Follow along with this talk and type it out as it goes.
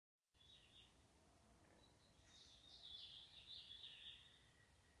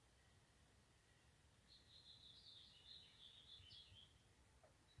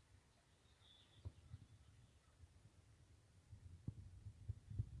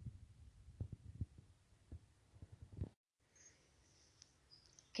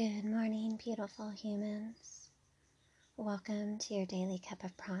Good morning, beautiful humans. Welcome to your daily cup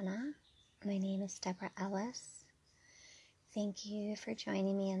of prana. My name is Deborah Ellis. Thank you for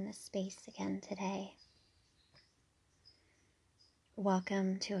joining me in this space again today.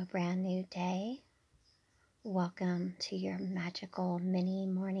 Welcome to a brand new day. Welcome to your magical mini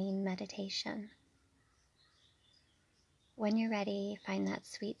morning meditation. When you're ready, find that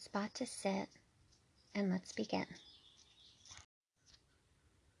sweet spot to sit and let's begin.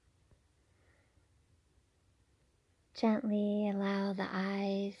 Gently allow the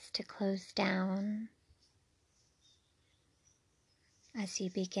eyes to close down as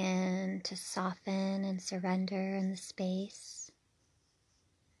you begin to soften and surrender in the space.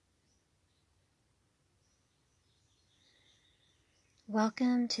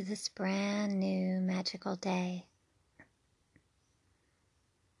 Welcome to this brand new magical day.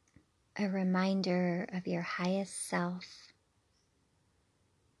 A reminder of your highest self.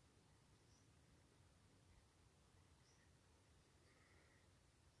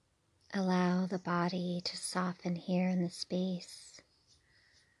 Allow the body to soften here in the space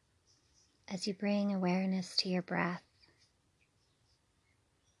as you bring awareness to your breath.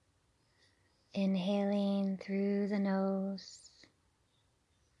 Inhaling through the nose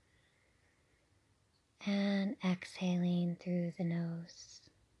and exhaling through the nose.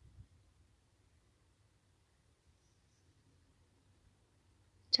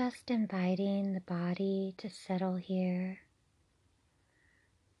 Just inviting the body to settle here.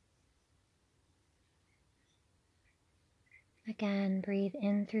 Again, breathe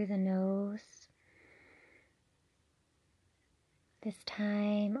in through the nose. This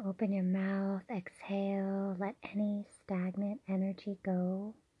time, open your mouth, exhale, let any stagnant energy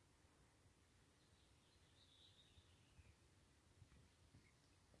go.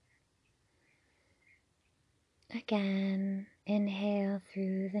 Again, inhale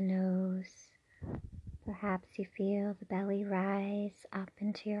through the nose. Perhaps you feel the belly rise up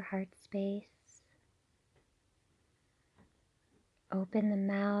into your heart space. Open the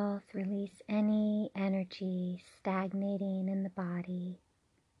mouth, release any energy stagnating in the body,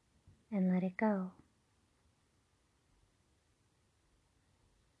 and let it go.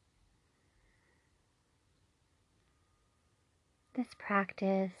 This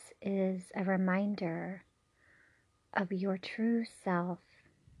practice is a reminder of your true self,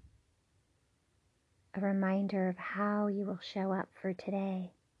 a reminder of how you will show up for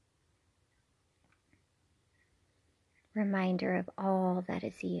today, reminder of all that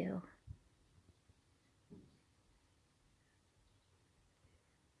is you.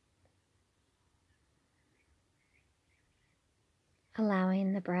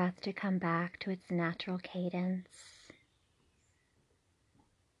 Allowing the breath to come back to its natural cadence.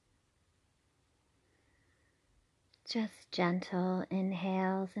 Just gentle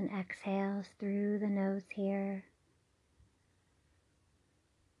inhales and exhales through the nose here.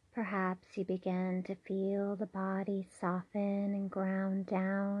 Perhaps you begin to feel the body soften and ground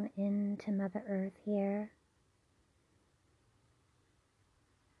down into Mother Earth here.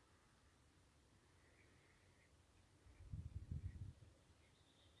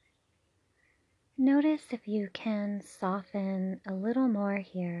 Notice if you can soften a little more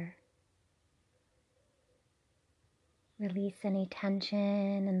here. Release any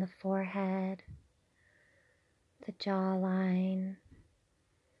tension in the forehead, the jawline,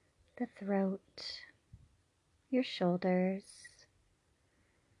 the throat, your shoulders.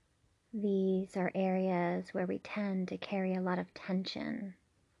 These are areas where we tend to carry a lot of tension.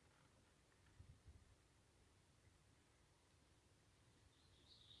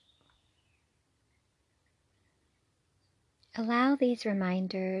 Allow these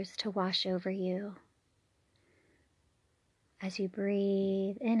reminders to wash over you as you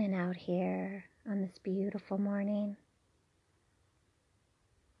breathe in and out here on this beautiful morning.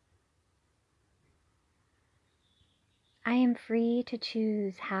 I am free to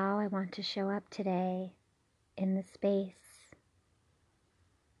choose how I want to show up today in the space.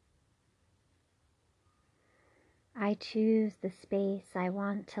 I choose the space I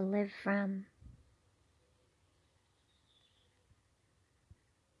want to live from.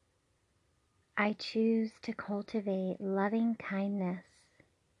 I choose to cultivate loving kindness,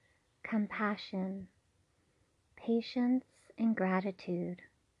 compassion, patience, and gratitude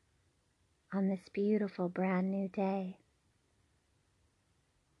on this beautiful brand new day.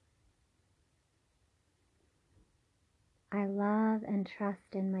 I love and trust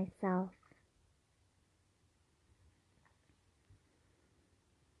in myself.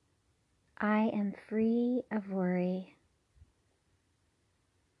 I am free of worry.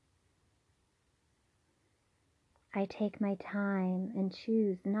 I take my time and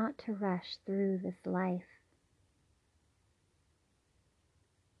choose not to rush through this life.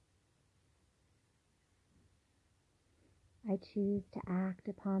 I choose to act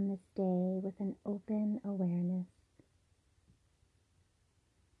upon this day with an open awareness.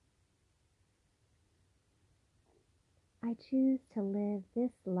 I choose to live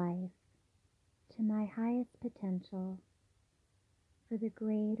this life to my highest potential for the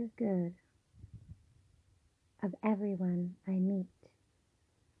greater good of everyone I meet.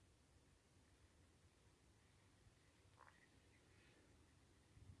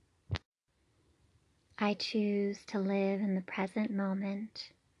 I choose to live in the present moment,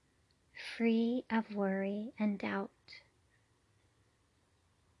 free of worry and doubt.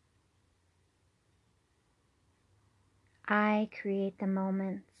 I create the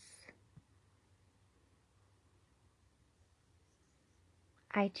moments.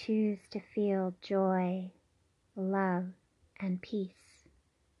 I choose to feel joy, love, and peace.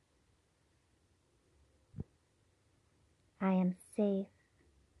 I am safe.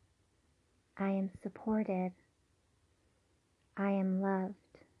 I am supported. I am loved.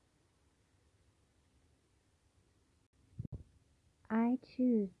 I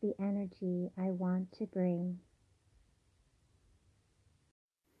choose the energy I want to bring.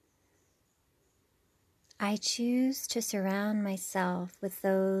 I choose to surround myself with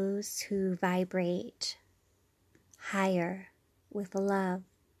those who vibrate higher with love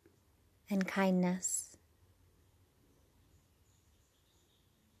and kindness.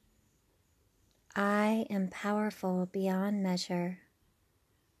 I am powerful beyond measure.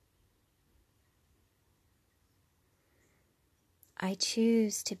 I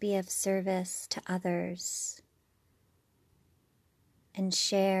choose to be of service to others and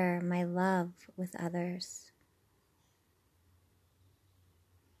share my love with others.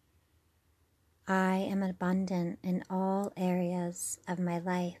 I am abundant in all areas of my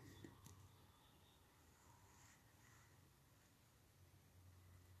life.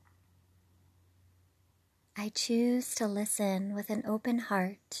 I choose to listen with an open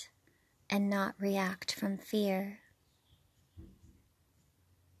heart and not react from fear.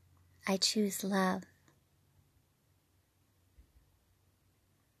 I choose love.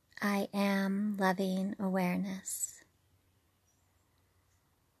 I am loving awareness.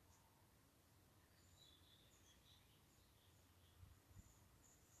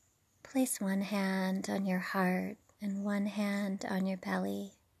 Place one hand on your heart and one hand on your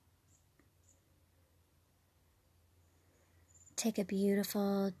belly. Take a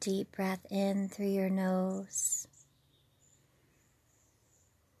beautiful deep breath in through your nose.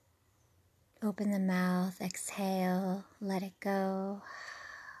 Open the mouth, exhale, let it go.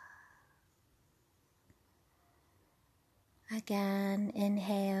 Again,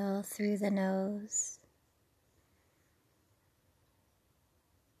 inhale through the nose.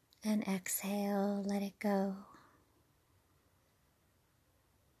 And exhale, let it go.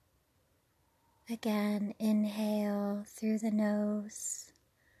 Again, inhale through the nose.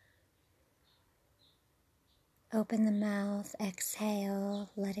 Open the mouth, exhale,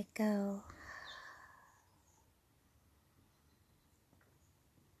 let it go.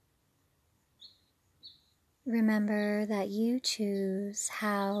 Remember that you choose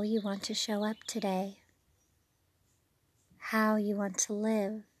how you want to show up today, how you want to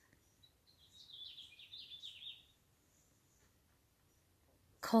live.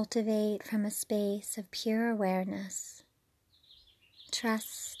 Cultivate from a space of pure awareness.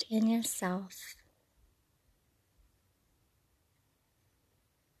 Trust in yourself.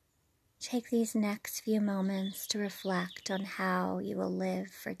 Take these next few moments to reflect on how you will live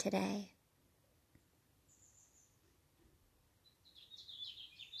for today.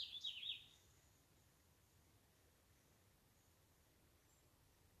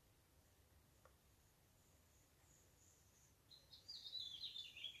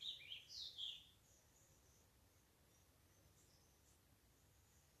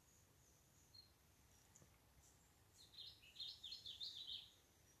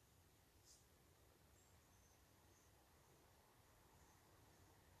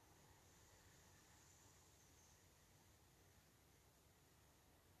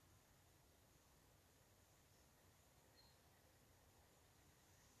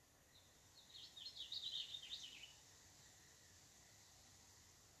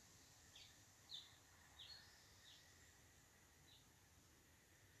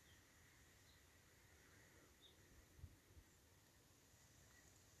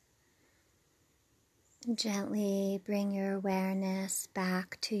 Gently bring your awareness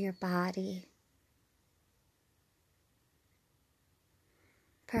back to your body.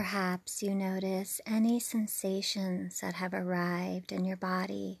 Perhaps you notice any sensations that have arrived in your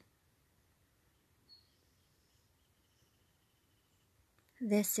body.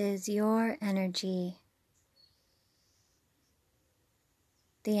 This is your energy,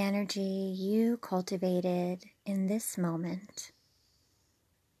 the energy you cultivated in this moment.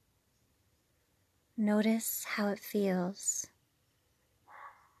 Notice how it feels.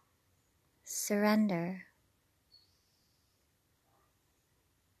 Surrender.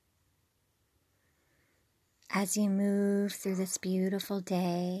 As you move through this beautiful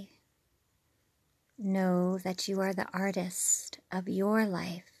day, know that you are the artist of your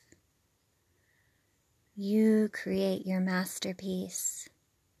life. You create your masterpiece.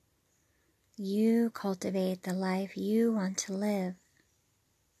 You cultivate the life you want to live.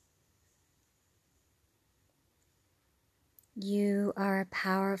 You are a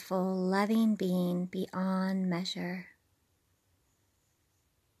powerful, loving being beyond measure.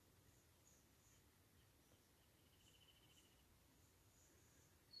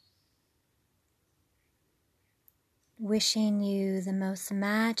 Wishing you the most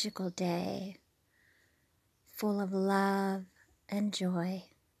magical day, full of love and joy.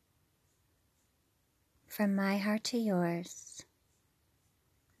 From my heart to yours,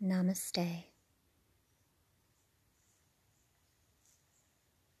 Namaste.